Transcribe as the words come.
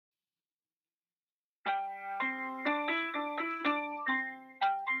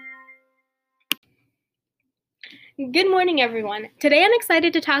Good morning, everyone. Today I'm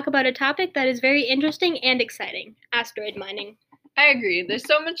excited to talk about a topic that is very interesting and exciting asteroid mining. I agree. There's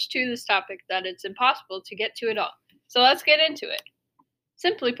so much to this topic that it's impossible to get to it all. So let's get into it.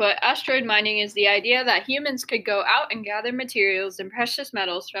 Simply put, asteroid mining is the idea that humans could go out and gather materials and precious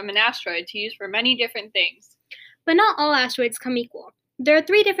metals from an asteroid to use for many different things. But not all asteroids come equal. There are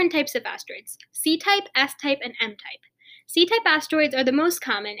three different types of asteroids: C type, S type, and M type. C type asteroids are the most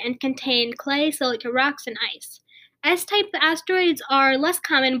common and contain clay, silica rocks, and ice. S type asteroids are less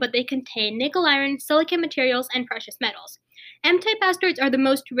common, but they contain nickel, iron, silicate materials, and precious metals. M type asteroids are the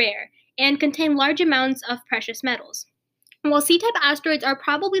most rare and contain large amounts of precious metals. While C type asteroids are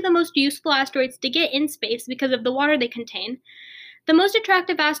probably the most useful asteroids to get in space because of the water they contain, the most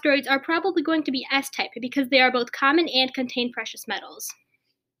attractive asteroids are probably going to be S type because they are both common and contain precious metals.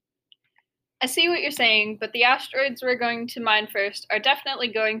 I see what you're saying, but the asteroids we're going to mine first are definitely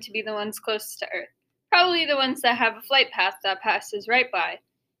going to be the ones closest to Earth. Probably the ones that have a flight path that passes right by.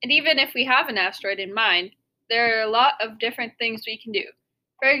 And even if we have an asteroid in mind, there are a lot of different things we can do.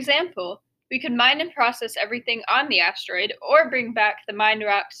 For example, we could mine and process everything on the asteroid, or bring back the mined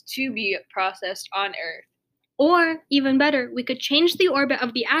rocks to be processed on Earth. Or, even better, we could change the orbit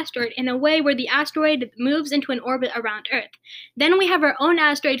of the asteroid in a way where the asteroid moves into an orbit around Earth. Then we have our own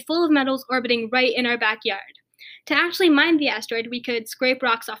asteroid full of metals orbiting right in our backyard. To actually mine the asteroid, we could scrape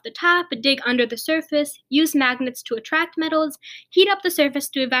rocks off the top, dig under the surface, use magnets to attract metals, heat up the surface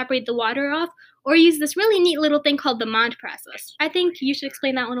to evaporate the water off, or use this really neat little thing called the Mond process. I think you should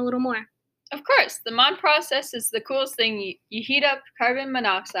explain that one a little more. Of course, the Mond process is the coolest thing. You heat up carbon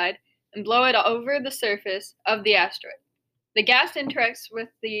monoxide and blow it over the surface of the asteroid. The gas interacts with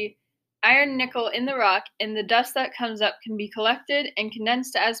the iron nickel in the rock, and the dust that comes up can be collected and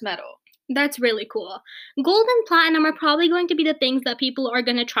condensed as metal. That's really cool. Gold and platinum are probably going to be the things that people are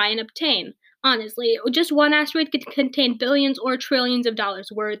going to try and obtain. Honestly, just one asteroid could contain billions or trillions of dollars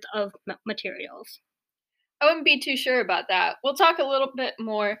worth of materials. I wouldn't be too sure about that. We'll talk a little bit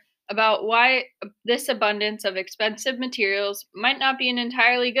more about why this abundance of expensive materials might not be an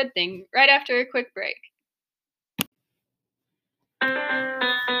entirely good thing right after a quick break.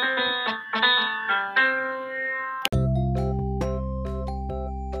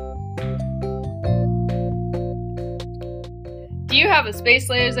 Do you have a space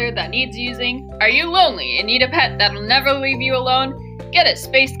laser that needs using? Are you lonely and need a pet that'll never leave you alone? Get a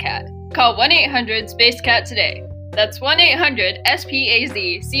Space Cat. Call 1-800-SPACE-CAT today. That's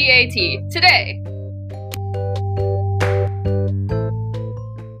 1-800-SPAZCAT today.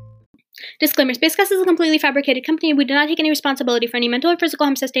 Disclaimer: Spacecast is a completely fabricated company. We do not take any responsibility for any mental or physical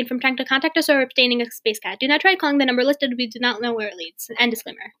harm sustained from trying to contact us or obtaining a Spacecat. Do not try calling the number listed. We do not know where it leads. End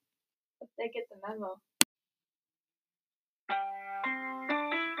disclaimer. Hope they get the memo.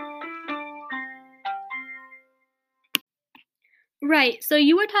 Right, so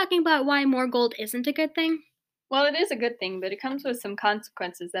you were talking about why more gold isn't a good thing? Well, it is a good thing, but it comes with some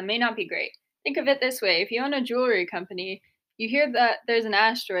consequences that may not be great. Think of it this way: if you own a jewelry company, you hear that there's an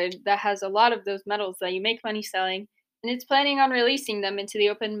asteroid that has a lot of those metals that you make money selling, and it's planning on releasing them into the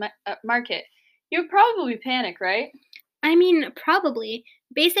open market. You would probably panic, right? I mean, probably.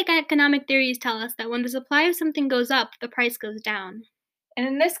 Basic economic theories tell us that when the supply of something goes up, the price goes down. And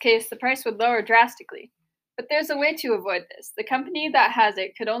in this case, the price would lower drastically. But there's a way to avoid this. The company that has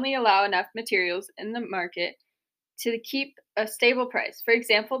it could only allow enough materials in the market to keep a stable price. For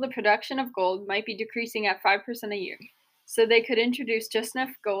example, the production of gold might be decreasing at 5% a year, so they could introduce just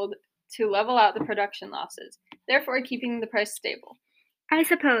enough gold to level out the production losses, therefore keeping the price stable. I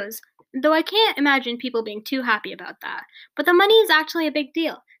suppose, though I can't imagine people being too happy about that. But the money is actually a big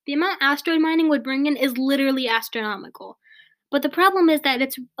deal. The amount asteroid mining would bring in is literally astronomical. But the problem is that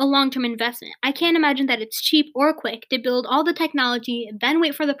it's a long-term investment. I can't imagine that it's cheap or quick to build all the technology, then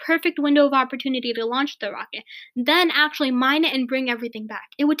wait for the perfect window of opportunity to launch the rocket, then actually mine it and bring everything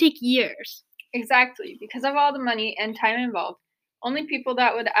back. It would take years. Exactly, because of all the money and time involved, only people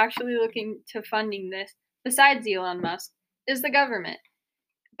that would actually look into funding this, besides Elon Musk, is the government.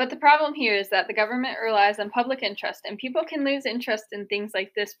 But the problem here is that the government relies on public interest, and people can lose interest in things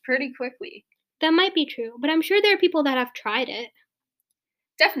like this pretty quickly. That might be true, but I'm sure there are people that have tried it.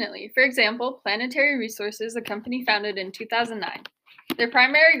 Definitely. For example, Planetary Resources, a company founded in 2009. Their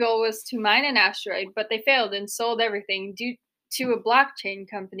primary goal was to mine an asteroid, but they failed and sold everything due to a blockchain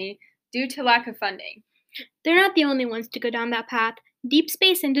company due to lack of funding. They're not the only ones to go down that path. Deep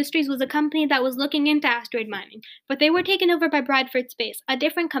Space Industries was a company that was looking into asteroid mining, but they were taken over by Bradford Space, a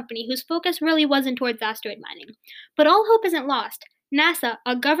different company whose focus really wasn't towards asteroid mining. But all hope isn't lost. NASA,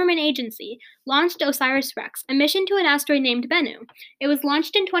 a government agency, launched OSIRIS-REx, a mission to an asteroid named Bennu. It was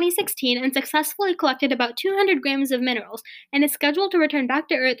launched in 2016 and successfully collected about 200 grams of minerals and is scheduled to return back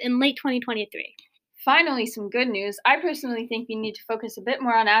to Earth in late 2023. Finally, some good news. I personally think we need to focus a bit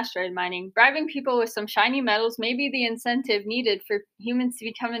more on asteroid mining. Bribing people with some shiny metals may be the incentive needed for humans to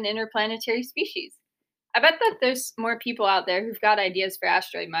become an interplanetary species. I bet that there's more people out there who've got ideas for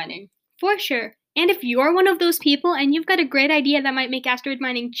asteroid mining. For sure. And if you're one of those people and you've got a great idea that might make asteroid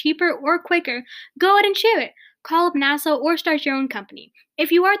mining cheaper or quicker, go ahead and share it. Call up NASA or start your own company.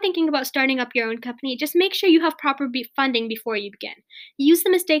 If you are thinking about starting up your own company, just make sure you have proper funding before you begin. Use the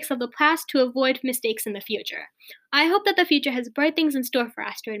mistakes of the past to avoid mistakes in the future. I hope that the future has bright things in store for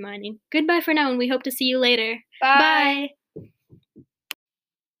asteroid mining. Goodbye for now, and we hope to see you later. Bye. Bye.